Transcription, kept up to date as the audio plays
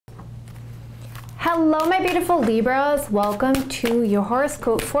Hello, my beautiful Libras. Welcome to your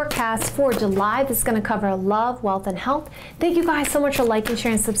horoscope forecast for July. This is going to cover love, wealth, and health. Thank you guys so much for liking,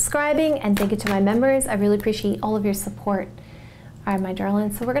 sharing, subscribing, and thank you to my members. I really appreciate all of your support. All right, my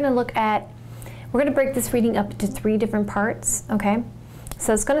darlings. So we're going to break this reading up into 3 different parts, okay?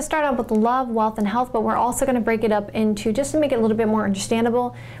 So it's going to start out with love, wealth, and health, but we're also going to break it up into, just to make it a little bit more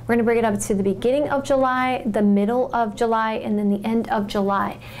understandable, we're going to break it up to the beginning of July, the middle of July, and then the end of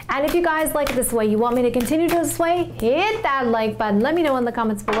July. And if you guys like it this way, you want me to continue this way, hit that like button. Let me know in the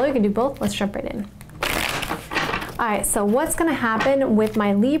comments below. You can do both. Let's jump right in. All right, so what's going to happen with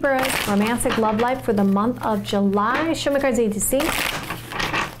my Libra's romantic love life for the month of July? Show me cards I need to see.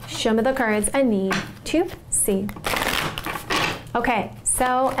 Show me the cards I need to see. Okay,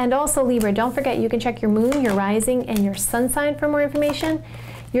 so, and also Libra, don't forget you can check your moon, your rising, and your sun sign for more information.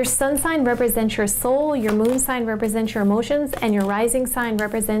 Your sun sign represents your soul, your moon sign represents your emotions, and your rising sign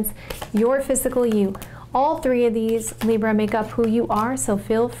represents your physical you. All 3 of these, Libra, make up who you are, so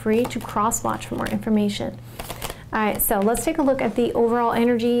feel free to cross-watch for more information. All right, so let's take a look at the overall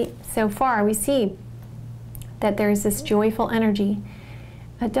energy so far. We see that there's this joyful energy.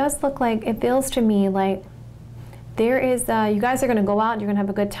 It does look like, it feels to me like there is, you guys are going to go out, you're going to have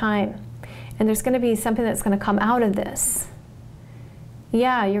a good time. And there's going to be something that's going to come out of this.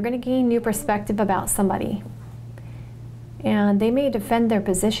 Yeah, you're going to gain new perspective about somebody. And they may defend their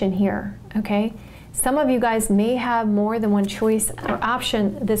position here, okay? Some of you guys may have more than one choice or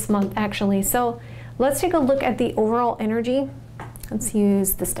option this month, actually. So let's take a look at the overall energy. Let's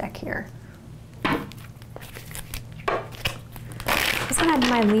use this deck here. At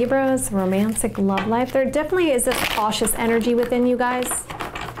my Libra's romantic love life, there definitely is this cautious energy within you guys.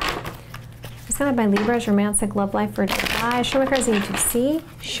 Just gonna have my Libra's romantic love life for July. Show me cards I need to see.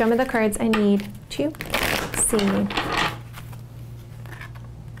 Show me the cards I need to see.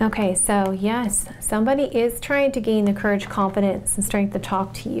 Okay, so yes, somebody is trying to gain the courage, confidence, and strength to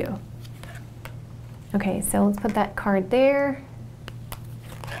talk to you. Okay, so let's put that card there,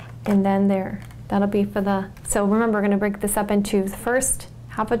 and then there. That'll be for the, so remember, we're going to break this up into the first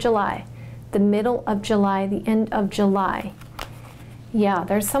half of July, the middle of July, the end of July. Yeah,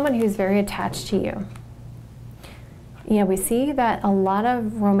 there's someone who's very attached to you. Yeah, we see that a lot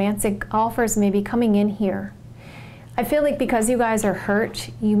of romantic offers may be coming in here. I feel like because you guys are hurt,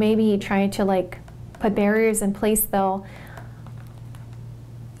 you may be trying to like put barriers in place though.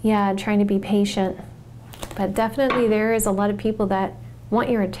 Yeah, trying to be patient. But definitely there is a lot of people that want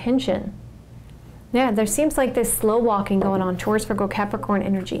your attention. Yeah, there seems like this slow walking going on, Taurus, Virgo, Capricorn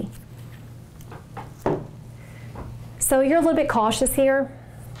energy. So you're a little bit cautious here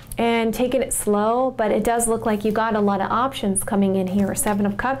and taking it slow, but it does look like you got a lot of options coming in here. 7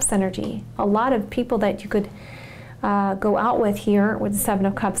 of Cups energy. A lot of people that you could go out with here with the 7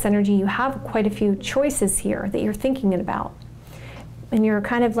 of Cups energy. You have quite a few choices here that you're thinking about. And you're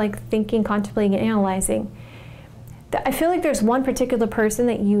kind of like thinking, contemplating, and analyzing. I feel like there's one particular person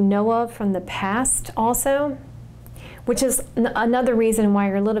that you know of from the past also, which is another reason why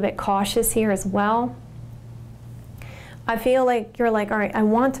you're a little bit cautious here as well. I feel like you're like, all right, I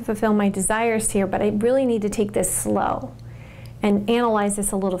want to fulfill my desires here, but I really need to take this slow and analyze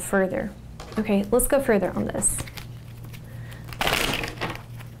this a little further. Okay, let's go further on this.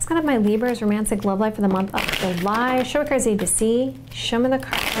 Let's go to my Libra's romantic love life for the month of July. Show me cards I need to see. Show me the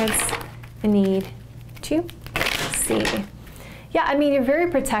cards I need to see. Yeah, I mean, you're very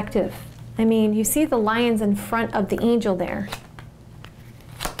protective. I mean, you see the lions in front of the angel there.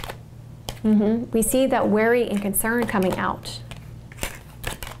 We see that worry and concern coming out.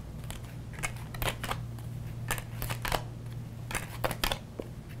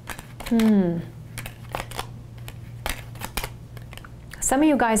 Some of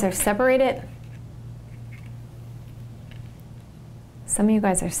you guys are separated. Some of you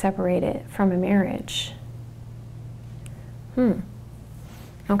guys are separated from a marriage.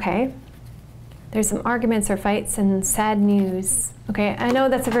 Okay. There's some arguments or fights and sad news. Okay, I know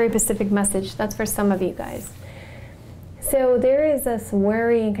that's a very specific message. That's for some of you guys. So there is this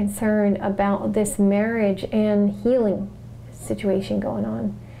worry and concern about this marriage and healing situation going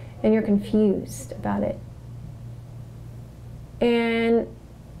on, and you're confused about it. And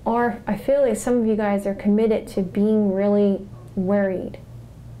or I feel like some of you guys are committed to being really worried,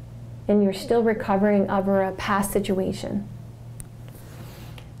 and you're still recovering over a past situation.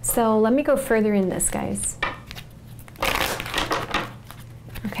 So let me go further in this, guys.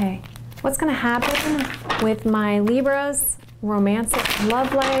 Okay, what's going to happen with my Libra's romantic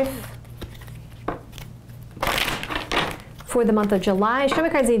love life for the month of July? Show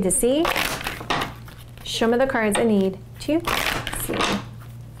me cards I need to see. Show me the cards I need to see.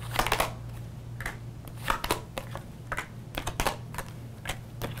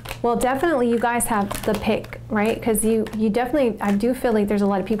 Well, definitely you guys have the pick, right? Because you definitely, I do feel like there's a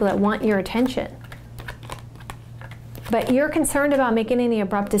lot of people that want your attention. But you're concerned about making any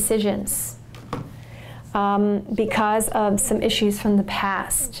abrupt decisions because of some issues from the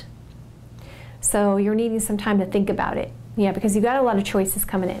past. So you're needing some time to think about it. Yeah, because you got a lot of choices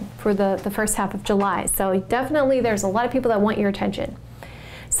coming in for the first half of July. So definitely there's a lot of people that want your attention.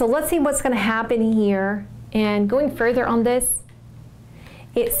 So let's see what's going to happen here. And going further on this,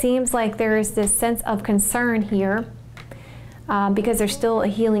 it seems like there is this sense of concern here because there's still a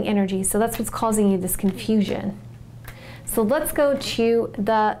healing energy. So that's what's causing you this confusion. So let's go to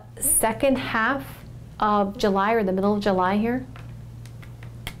the second half of July, or the middle of July here.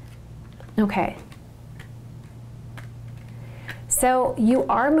 Okay. So you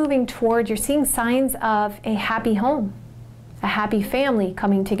are moving toward, you're seeing signs of a happy home, a happy family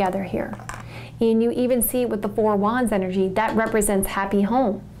coming together here. And you even see it with the Four Wands energy, that represents happy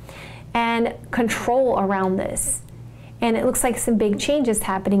home and control around this. And it looks like some big changes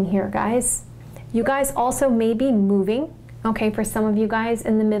happening here, guys. You guys also may be moving, okay, for some of you guys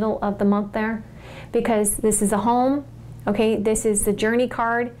in the middle of the month there, because this is a home, okay, this is the journey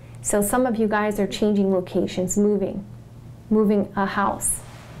card. So some of you guys are changing locations, moving a house.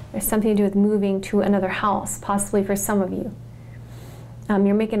 There's something to do with moving to another house, possibly for some of you.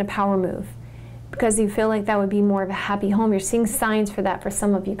 You're making a power move because you feel like that would be more of a happy home. You're seeing signs for that for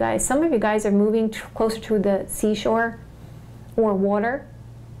some of you guys. Some of you guys are moving closer to the seashore or water,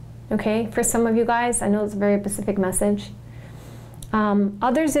 okay? For some of you guys, I know it's a very specific message.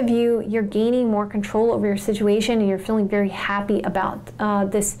 Others of you, you're gaining more control over your situation and you're feeling very happy about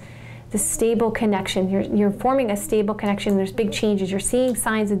this stable connection. You're forming a stable connection. There's big changes. You're seeing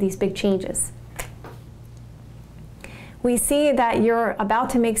signs of these big changes. We see that you're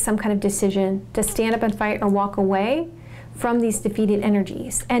about to make some kind of decision to stand up and fight or walk away from these defeated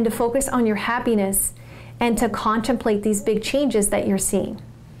energies and to focus on your happiness and to contemplate these big changes that you're seeing.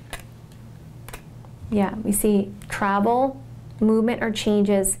 Yeah, we see travel, movement or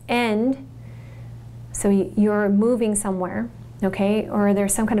changes end. So you're moving somewhere. Okay, or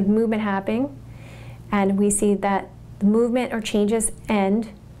there's some kind of movement happening, and we see that the movement or changes end,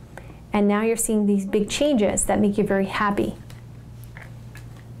 and now you're seeing these big changes that make you very happy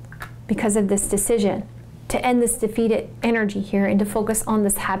because of this decision to end this defeated energy here and to focus on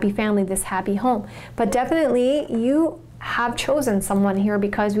this happy family, this happy home. But definitely you have chosen someone here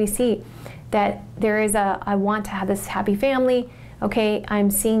because we see that there is I want to have this happy family. Okay,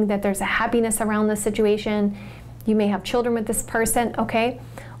 I'm seeing that there's a happiness around this situation. You may have children with this person, okay?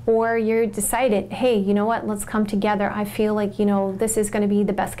 Or you decided, hey, you know what, let's come together. I feel like, you know, this is going to be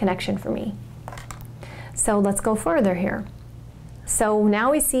the best connection for me. So let's go further here. So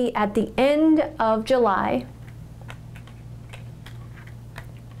now we see at the end of July,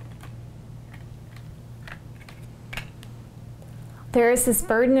 there is this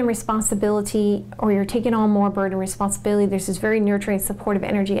burden and responsibility, or you're taking on more burden and responsibility. There's this very nurturing, supportive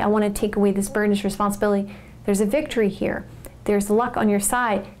energy. I want to take away this burden and responsibility. There's a victory here. There's luck on your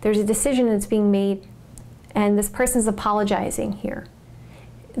side. There's a decision that's being made, and this person's apologizing here.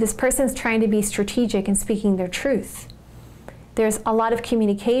 This person's trying to be strategic and speaking their truth. There's a lot of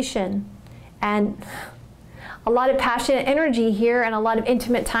communication and a lot of passionate energy here and a lot of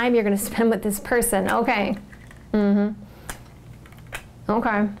intimate time you're going to spend with this person. Okay.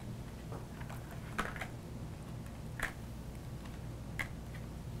 Okay.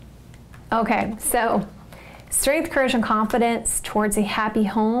 Okay, so strength, courage, and confidence towards a happy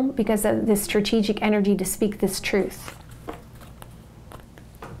home because of this strategic energy to speak this truth.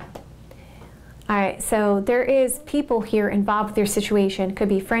 All right, so there is people here involved with your situation. Could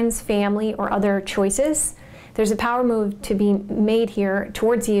be friends, family, or other choices. There's a power move to be made here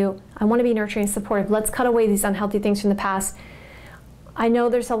towards you. I want to be nurturing and supportive. Let's cut away these unhealthy things from the past. I know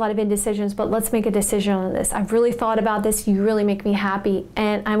there's a lot of indecisions, but let's make a decision on this. I've really thought about this. You really make me happy,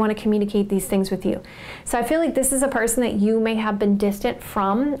 and I want to communicate these things with you. So I feel like this is a person that you may have been distant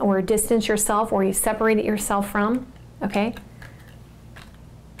from, or distanced yourself, or you separated yourself from, okay?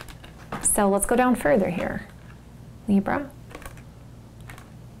 So let's go down further here, Libra.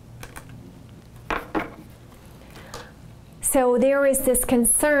 So there is this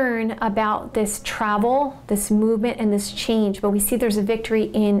concern about this travel, this movement, and this change, but we see there's a victory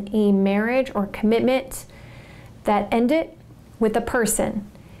in a marriage or commitment that ended with a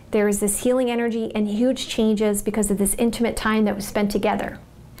person. There is this healing energy and huge changes because of this intimate time that was spent together.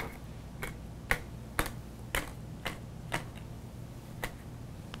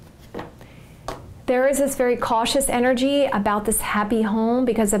 There is this very cautious energy about this happy home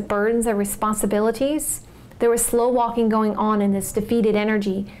because of burdens and responsibilities There was slow walking going on in this defeated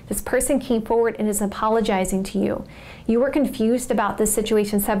energy. This person came forward and is apologizing to you. You were confused about this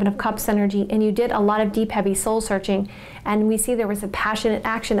situation, Seven of Cups energy, and you did a lot of deep, heavy soul searching. And we see there was a passionate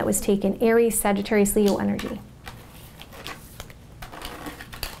action that was taken. Aries, Sagittarius, Leo energy.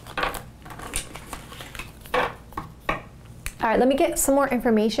 All right, let me get some more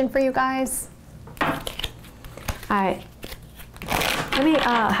information for you guys. All right. Let me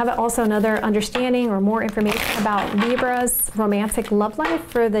have also another understanding or more information about Libra's romantic love life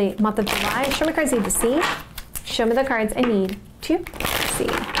for the month of July. Show me cards I need to see. Show me the cards I need to see.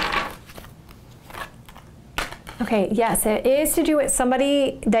 Okay, yes, it is to do with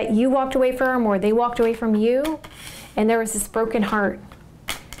somebody that you walked away from or they walked away from you, and there was this broken heart.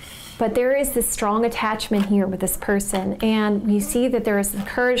 But there is this strong attachment here with this person, and you see that there is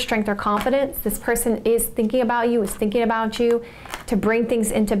courage, strength, or confidence. This person is thinking about you, is thinking about you to bring things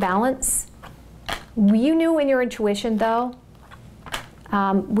into balance. You knew in your intuition, though.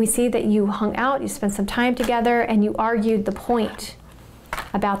 We see that you hung out, you spent some time together, and you argued the point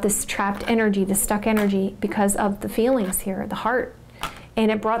about this trapped energy, the stuck energy, because of the feelings here, the heart.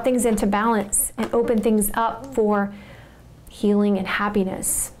 And it brought things into balance and opened things up for healing and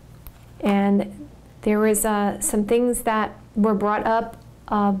happiness. And there was some things that were brought up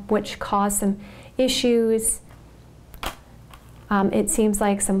which caused some issues. It seems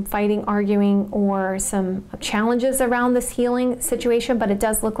like some fighting, arguing, or some challenges around this healing situation, but it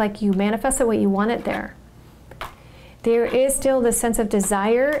does look like you manifested what you wanted there. There is still this sense of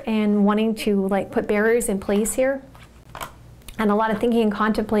desire and wanting to like put barriers in place here. And a lot of thinking and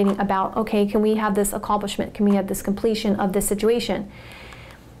contemplating about, okay, can we have this accomplishment? Can we have this completion of this situation?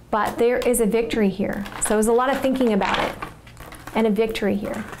 But there is a victory here. So there's a lot of thinking about it and a victory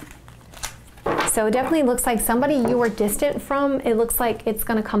here. So it definitely looks like somebody you were distant from, it looks like it's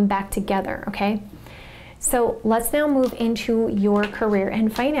going to come back together, okay? So let's now move into your career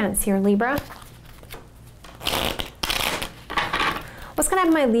and finance here, Libra. What's going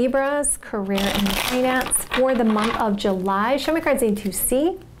to happen, my Libra's career and finance for the month of July? Show me cards I need to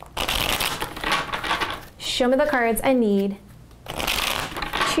see. Show me the cards I need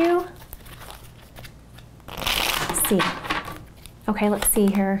to see. Okay, let's see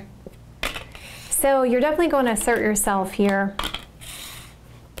here. So you're definitely going to assert yourself here,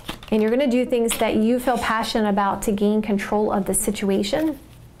 and you're going to do things that you feel passionate about to gain control of the situation.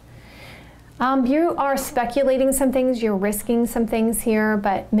 You are speculating some things, you're risking some things here,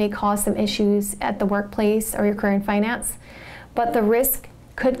 but may cause some issues at the workplace or your career and finance. But the risk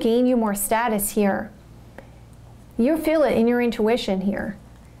could gain you more status here. You feel it in your intuition here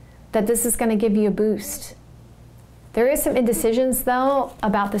that this is going to give you a boost. There is some indecisions, though,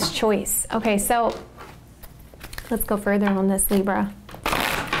 about this choice. Okay, so let's go further on this, Libra.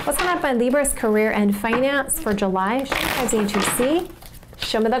 What's going to happen in Libra's career and finance for July? Show me the cards I need to see.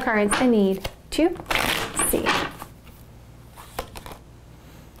 Show me the cards I need to see.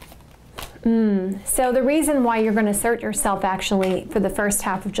 So the reason why you're going to assert yourself, actually, for the first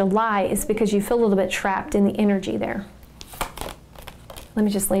half of July is because you feel a little bit trapped in the energy there. Let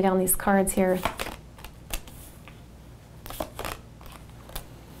me just lay down these cards here.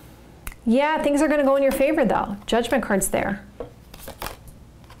 Yeah, things are going to go in your favor, though. Judgment card's there.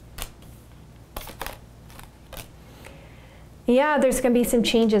 Yeah, there's going to be some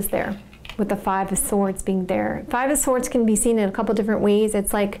changes there with the Five of Swords being there. Five of Swords can be seen in a couple different ways.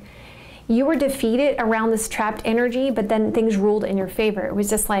 It's like you were defeated around this trapped energy, but then things ruled in your favor. It was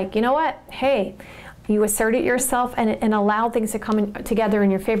just like, you know what? Hey, you asserted yourself and allowed things to come together in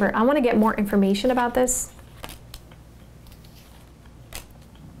your favor. I want to get more information about this.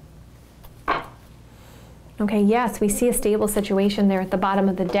 Okay, yes, we see a stable situation there at the bottom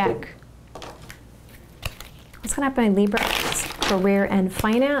of the deck. What's going to happen in Libra's career and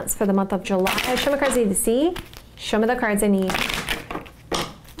finance for the month of July? Show me cards I need to see. Show me the cards I need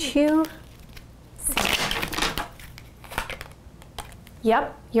to see.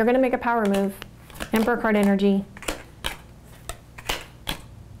 Yep, you're going to make a power move. Emperor card energy.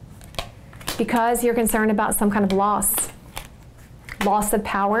 Because you're concerned about some kind of loss. Loss of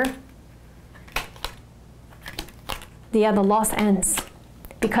power. Yeah, the loss ends.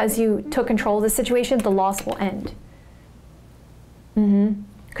 Because you took control of the situation, the loss will end.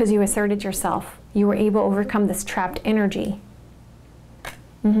 Because you asserted yourself. You were able to overcome this trapped energy.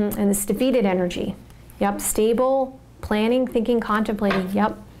 And this defeated energy. Yep, stable, planning, thinking, contemplating.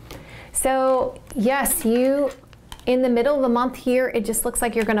 Yep. So, yes, you, in the middle of the month here, it just looks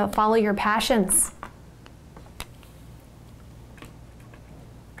like you're going to follow your passions.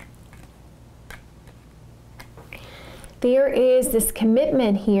 there is this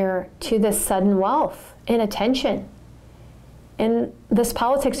commitment here to this sudden wealth and attention. In this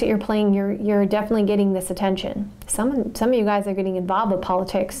politics that you're playing, you're definitely getting this attention. Some of you guys are getting involved with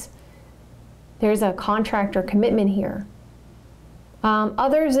politics. There's a contract or commitment here.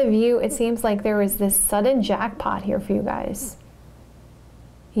 Others of you, it seems like there is this sudden jackpot here for you guys.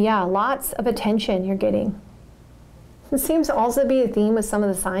 Yeah, lots of attention you're getting. It seems to also be a theme with some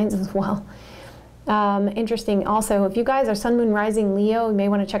of the signs as well. Interesting. Also, if you guys are Sun, Moon, Rising, Leo, you may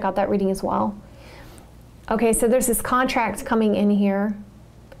want to check out that reading as well. Okay, so there's this contract coming in here.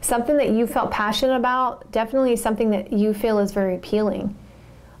 Something that you felt passionate about, definitely something that you feel is very appealing.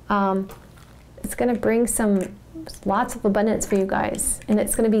 It's going to bring lots of abundance for you guys, and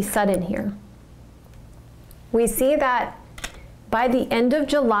it's going to be sudden here. We see that by the end of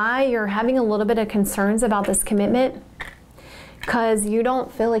July, you're having a little bit of concerns about this commitment because you don't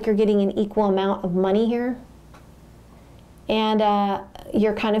feel like you're getting an equal amount of money here. And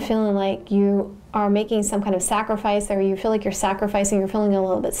you're kind of feeling like you are making some kind of sacrifice, or you feel like you're sacrificing, you're feeling a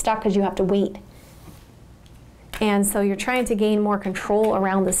little bit stuck because you have to wait. And so you're trying to gain more control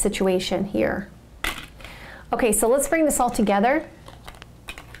around the situation here. Okay, so let's bring this all together.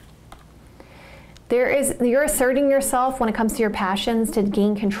 You're asserting yourself when it comes to your passions to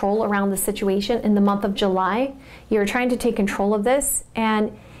gain control around the situation in the month of July. You're trying to take control of this,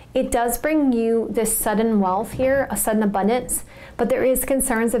 and it does bring you this sudden wealth here, a sudden abundance, but there is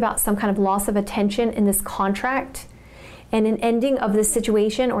concerns about some kind of loss of attention in this contract and an ending of this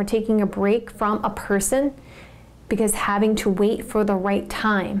situation or taking a break from a person because having to wait for the right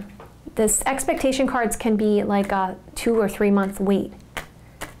time. This expectation cards can be like a 2 or 3 month wait.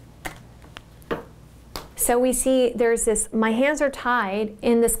 So we see there's this, my hands are tied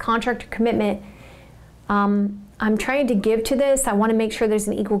in this contract or commitment. I'm trying to give to this. I want to make sure there's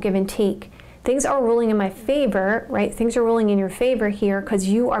an equal give and take. Things are ruling in my favor, right? Things are ruling in your favor here because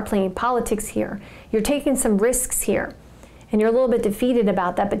you are playing politics here. You're taking some risks here. And you're a little bit defeated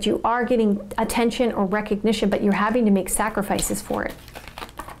about that, but you are getting attention or recognition, but you're having to make sacrifices for it.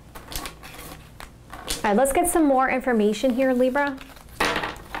 All right, let's get some more information here, Libra.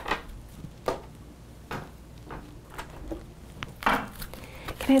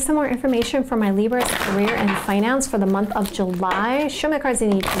 Can I have some more information for my Libra's career and finance for the month of July? Show me the cards I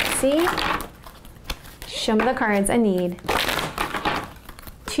need to see. Show me the cards I need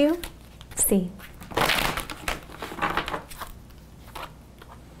to see.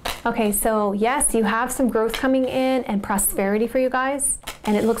 Okay, so yes, you have some growth coming in and prosperity for you guys,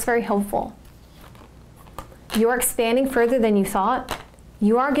 and it looks very hopeful. You are expanding further than you thought.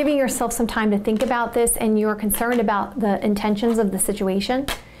 You are giving yourself some time to think about this, and you're concerned about the intentions of the situation.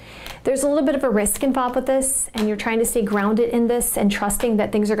 There's a little bit of a risk involved with this, and you're trying to stay grounded in this and trusting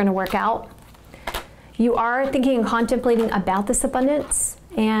that things are going to work out. You are thinking and contemplating about this abundance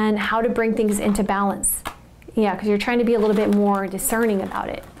and how to bring things into balance. Yeah, because you're trying to be a little bit more discerning about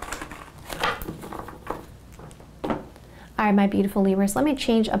it. All right, my beautiful Libras, let me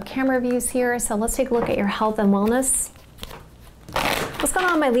change up camera views here. So let's take a look at your health and wellness. What's going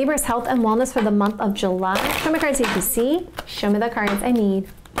on, my Libra's health and wellness for the month of July? Show me cards you can see. Show me the cards I need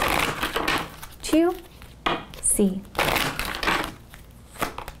to see.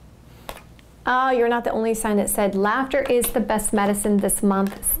 Oh, you're not the only sign that said laughter is the best medicine this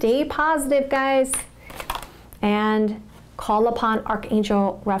month. Stay positive, guys, and call upon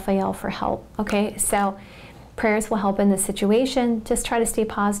Archangel Raphael for help. Okay, so prayers will help in this situation. Just try to stay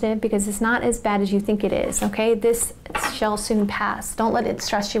positive because it's not as bad as you think it is, okay? This shall soon pass. Don't let it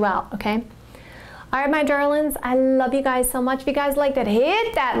stress you out, okay? All right, my darlings, I love you guys so much. If you guys liked it,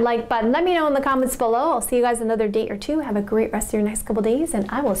 hit that like button. Let me know in the comments below. I'll see you guys another date or two. Have a great rest of your next couple days, and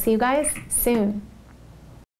I will see you guys soon.